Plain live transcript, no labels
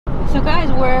So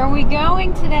guys, where are we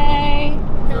going today?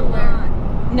 Nowhere.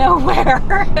 Nowhere.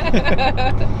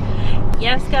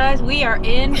 Yes guys, we are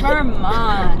in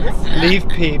Vermont. Leaf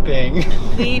peeping.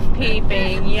 Leaf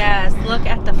peeping, yes. Look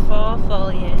at the fall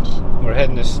foliage. We're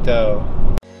heading to Stowe.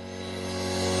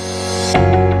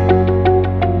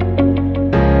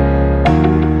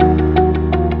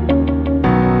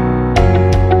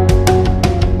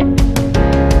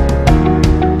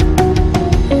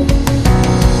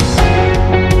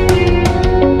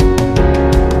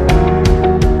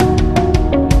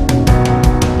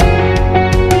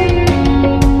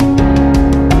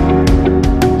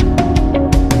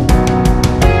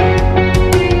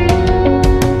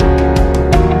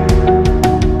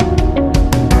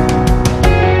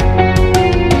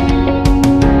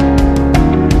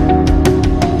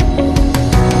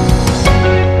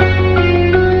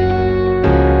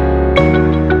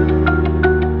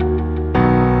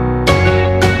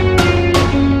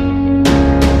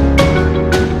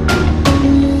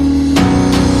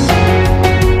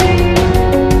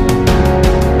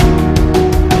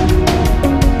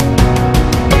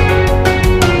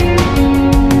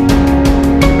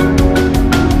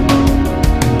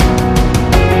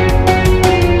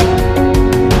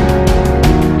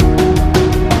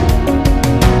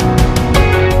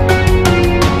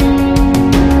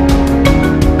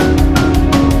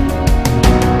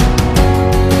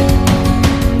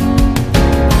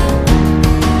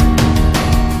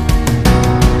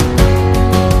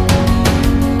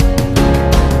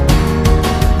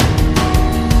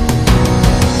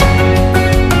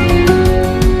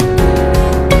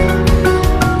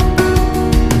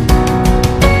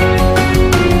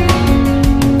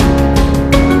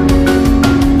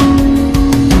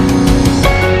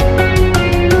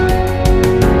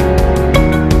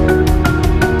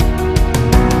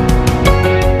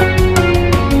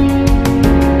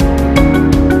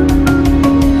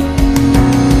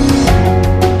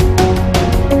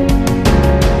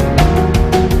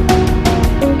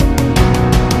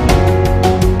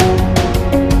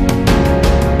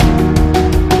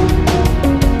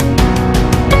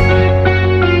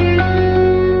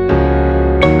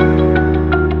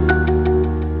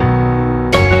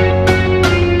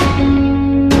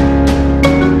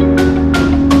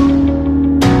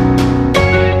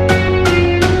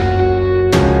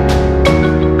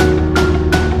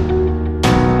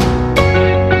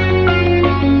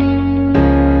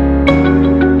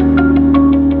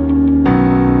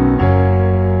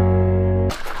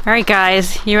 Alright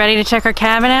guys, you ready to check our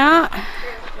cabin out?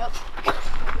 Yep.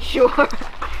 Sure.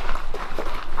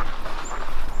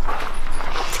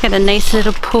 It's got a nice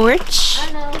little porch.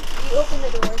 I know. You open the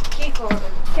door. Key card.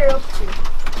 Here, open it.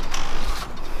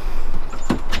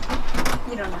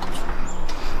 You don't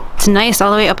know. It's nice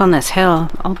all the way up on this hill,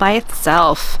 all by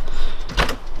itself.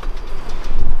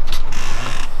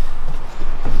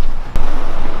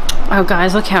 Oh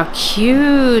guys, look how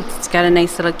cute. It's got a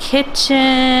nice little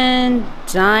kitchen,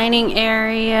 dining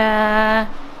area.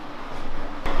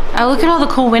 Oh, look at all the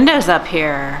cool windows up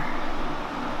here.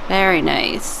 Very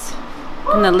nice.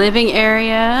 And the living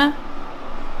area.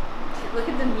 Look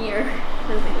at the mirror.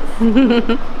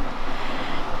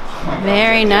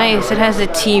 Very nice. It has a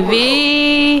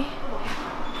TV.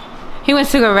 He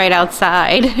wants to go right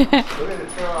outside.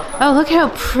 Oh, look how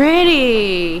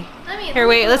pretty. Here,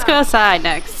 wait, let's go outside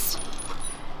next.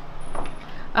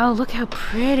 Oh, look how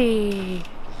pretty.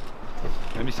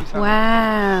 Let me see something.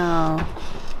 Wow.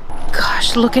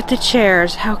 Gosh, look at the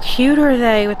chairs. How cute are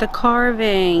they with the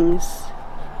carvings?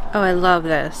 Oh, I love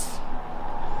this.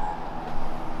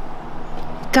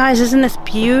 Guys, isn't this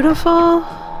beautiful?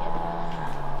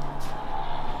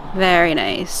 Very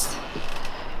nice.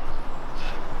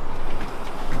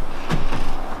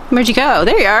 Where'd you go?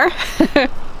 There you are.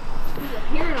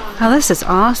 Oh, this is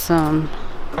awesome.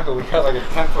 We got like a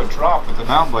 10-foot drop with the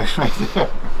mountain bike right there.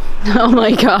 Oh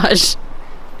my gosh.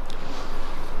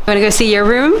 Wanna go see your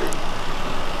room?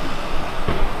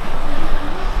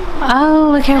 Oh,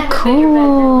 look how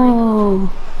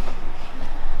cool.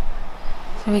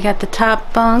 So we got the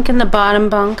top bunk and the bottom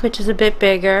bunk, which is a bit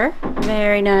bigger.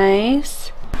 Very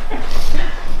nice.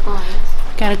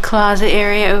 Got a closet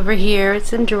area over here with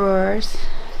some drawers.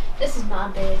 This is my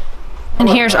bed. And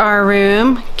here's our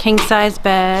room, king size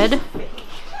bed.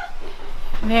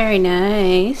 Very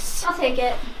nice. I'll take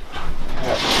it.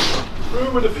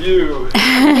 Room with a view.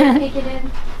 Take it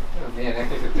in. Oh man, I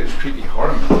think that there's creepy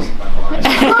horror movies in my mind.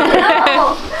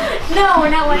 Oh, no! No, we're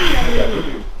not watching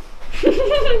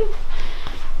that.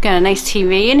 Got a nice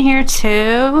TV in here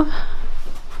too.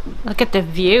 Look at the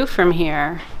view from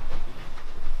here.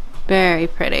 Very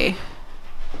pretty.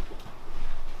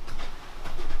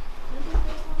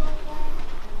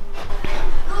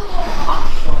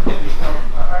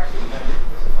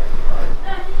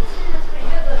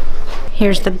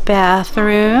 Here's the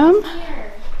bathroom.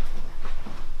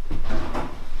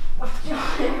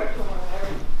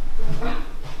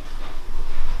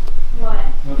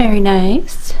 Very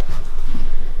nice.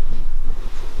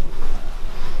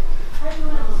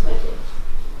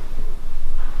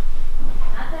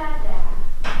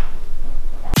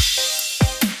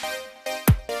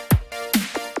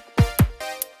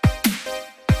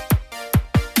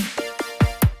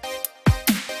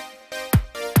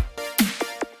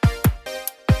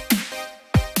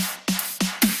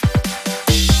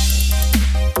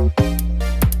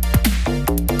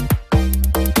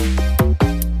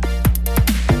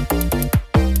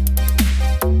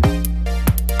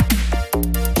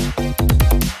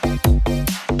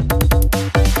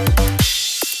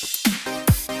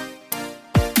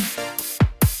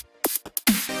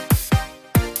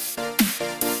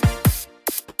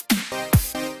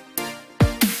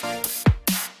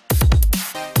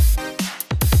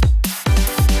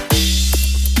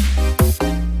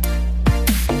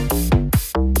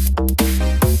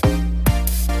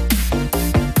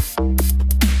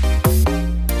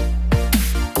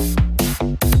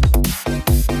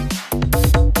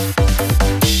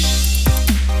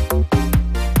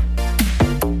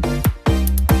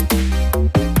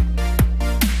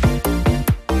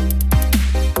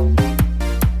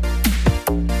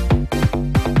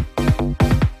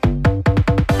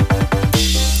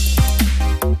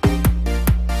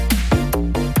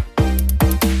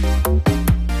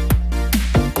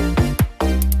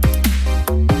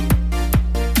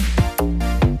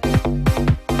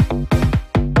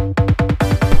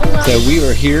 So we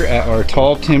are here at our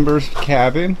Tall Timbers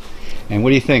cabin, and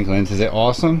what do you think, Linz? Is it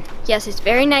awesome? Yes, it's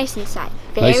very nice inside.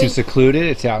 Nice and secluded.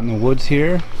 It's out in the woods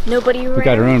here. Nobody around. We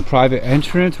got our own private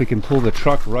entrance. We can pull the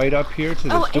truck right up here to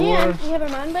the door. And we have our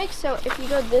mountain bike, so if you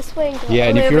go this way and go yeah, all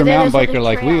and the way if you're a over there, mountain there's biker a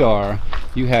like trail. we are,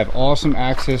 you have awesome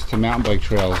access to mountain bike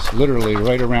trails, literally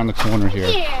right around the corner here.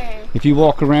 Yeah. If you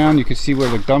walk around, you can see where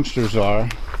the dumpsters are.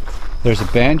 There's a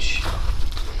bench.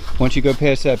 Once you go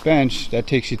past that bench, that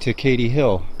takes you to Katy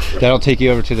Hill. That'll take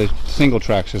you over to the single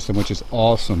track system, which is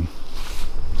awesome.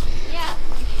 Yeah.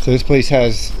 So this place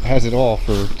has it all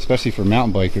for, especially for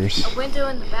mountain bikers. A window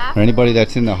in the back. Or anybody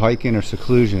that's into hiking or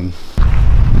seclusion.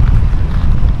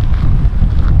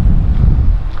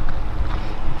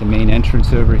 The main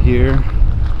entrance over here.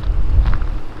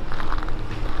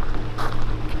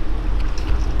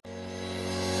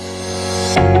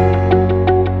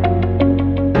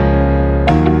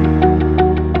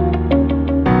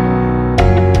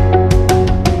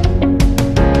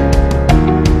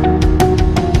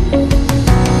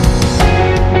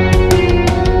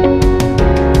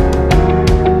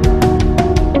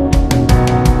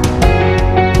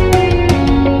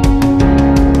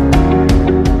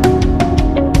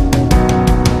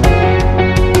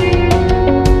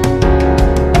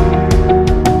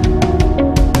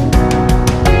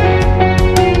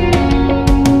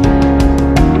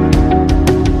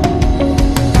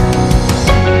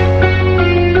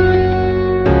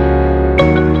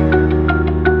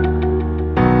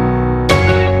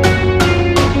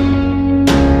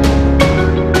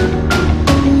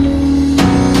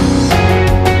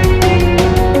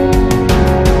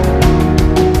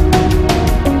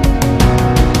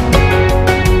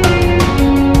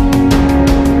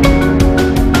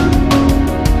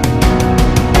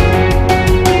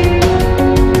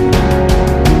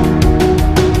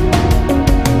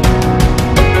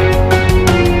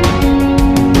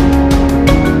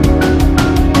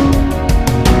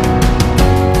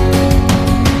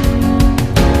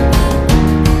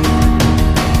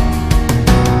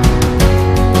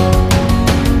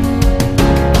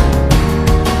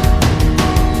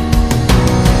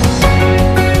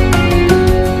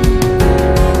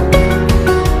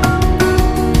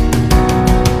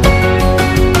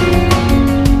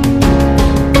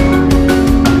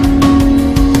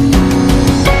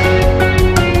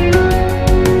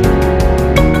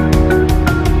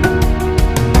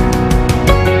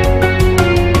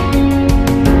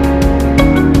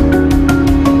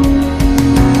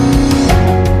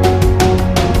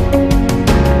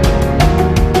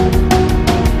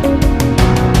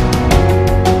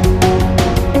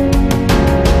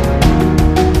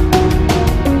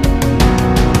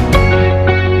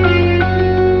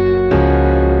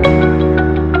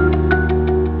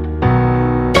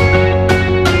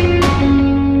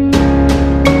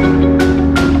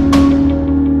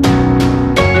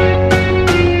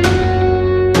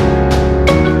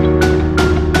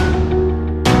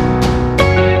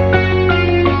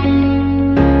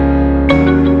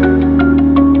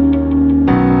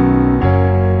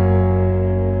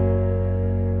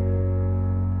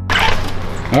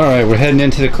 heading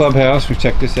into the clubhouse. We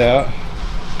check this out.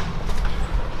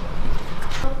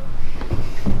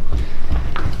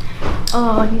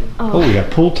 Oh, we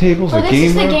got pool tables, a this game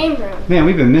is the room. game room. Man,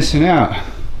 we've been missing out.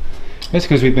 That's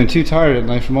because we've been too tired at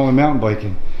night from all the mountain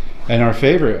biking. And our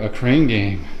favorite, a crane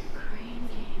game. Crane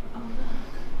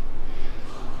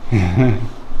game. Oh,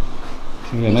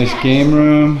 So we got a nice game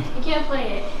room. you can't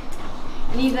play it.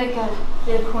 You need like a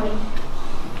bit of coin.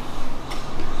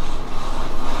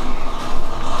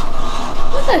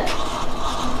 What the?